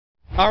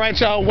All right,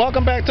 y'all.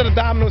 Welcome back to the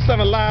Domino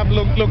 7 Live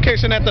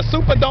location at the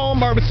Superdome,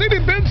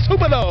 Mercedes-Benz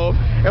Superdome.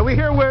 And we're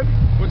here with...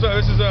 What's up?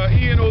 This is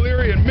Ian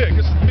O'Leary and Mick.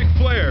 This is Mick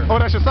Flair. Oh,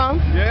 that's your son?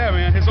 Yeah,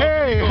 man.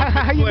 Hey,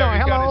 how you doing?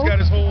 Hello. He's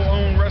got his whole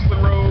own wrestling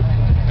robe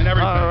and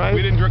everything. All right.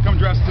 We didn't come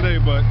dressed today,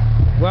 but...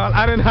 Well,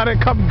 I didn't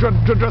come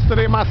dressed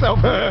today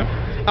myself.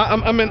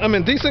 I'm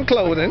in decent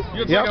clothing.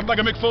 It's like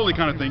a Mick Foley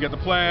kind of thing. You got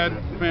the plaid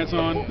pants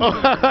on.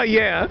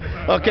 Yeah.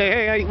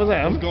 Okay. Hey, what's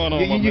that? What's going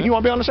on, you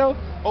want to be on the show?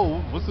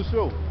 Oh, what's the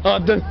show?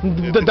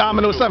 The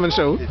Domino 7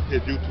 show.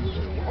 It's YouTube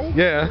show. Oh,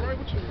 Yeah.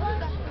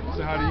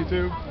 Say hi to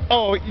YouTube.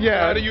 Oh,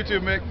 yeah. Hi to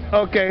YouTube, Mick.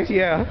 Okay,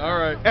 yeah. All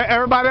right.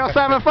 Everybody else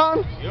having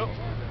fun? Yep.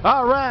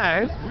 All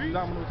right.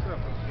 Domino 7.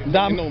 You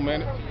know,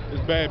 man,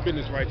 it's bad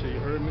business right here. You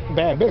heard me?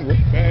 Bad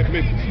business. Bad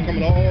business.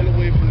 Coming all the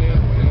way from there.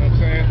 You know what I'm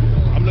saying?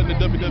 I'm letting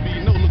the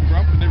WWE know. Look, bro,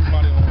 I'm putting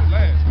everybody on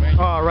blast, man.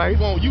 All right.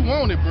 You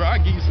want it, bro?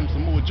 I give you some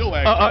more Joe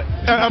action.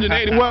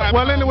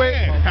 Well,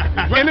 anyway,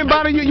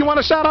 anybody you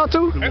want to shout out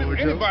to?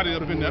 Anybody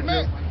up in there,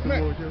 man.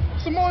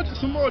 Samoa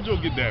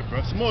Joe get that, bro.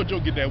 Samoa Joe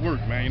get that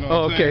work, man. You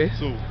know what I'm saying?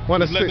 So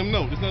just let them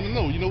know. Just let them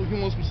know. You know, he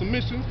wants some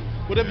submissions.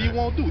 Whatever you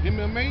want to do,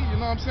 MMA, you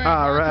know what I'm saying?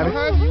 All right.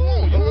 However you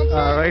want, you know what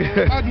I'm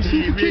saying? All right. I do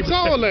super kicks,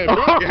 all that,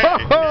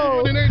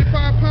 bro. An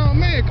 85-pound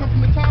man come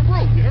from the top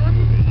rope, you heard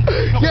me?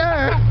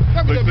 Yeah.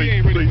 WWE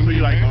ain't ready for me,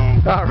 you like,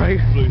 all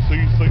right. So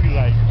you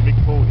like Mick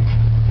Foley?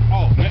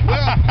 Oh, man. Well,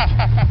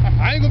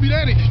 I ain't gonna be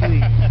that extreme.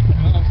 You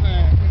know what I'm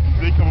saying?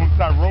 They come on the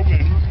top rope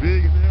and he's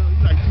big as hell.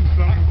 He's like 2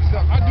 something.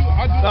 I do.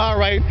 All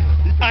right.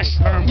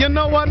 You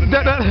know what?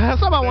 That's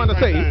something I wanted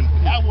to say.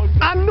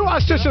 I knew I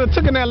should have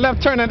taken that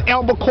left turn at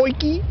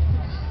Albuquerque.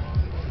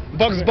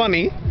 Bugs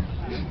Bunny.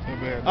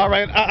 All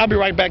right. I'll be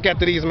right back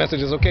after these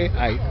messages, okay? All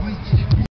right.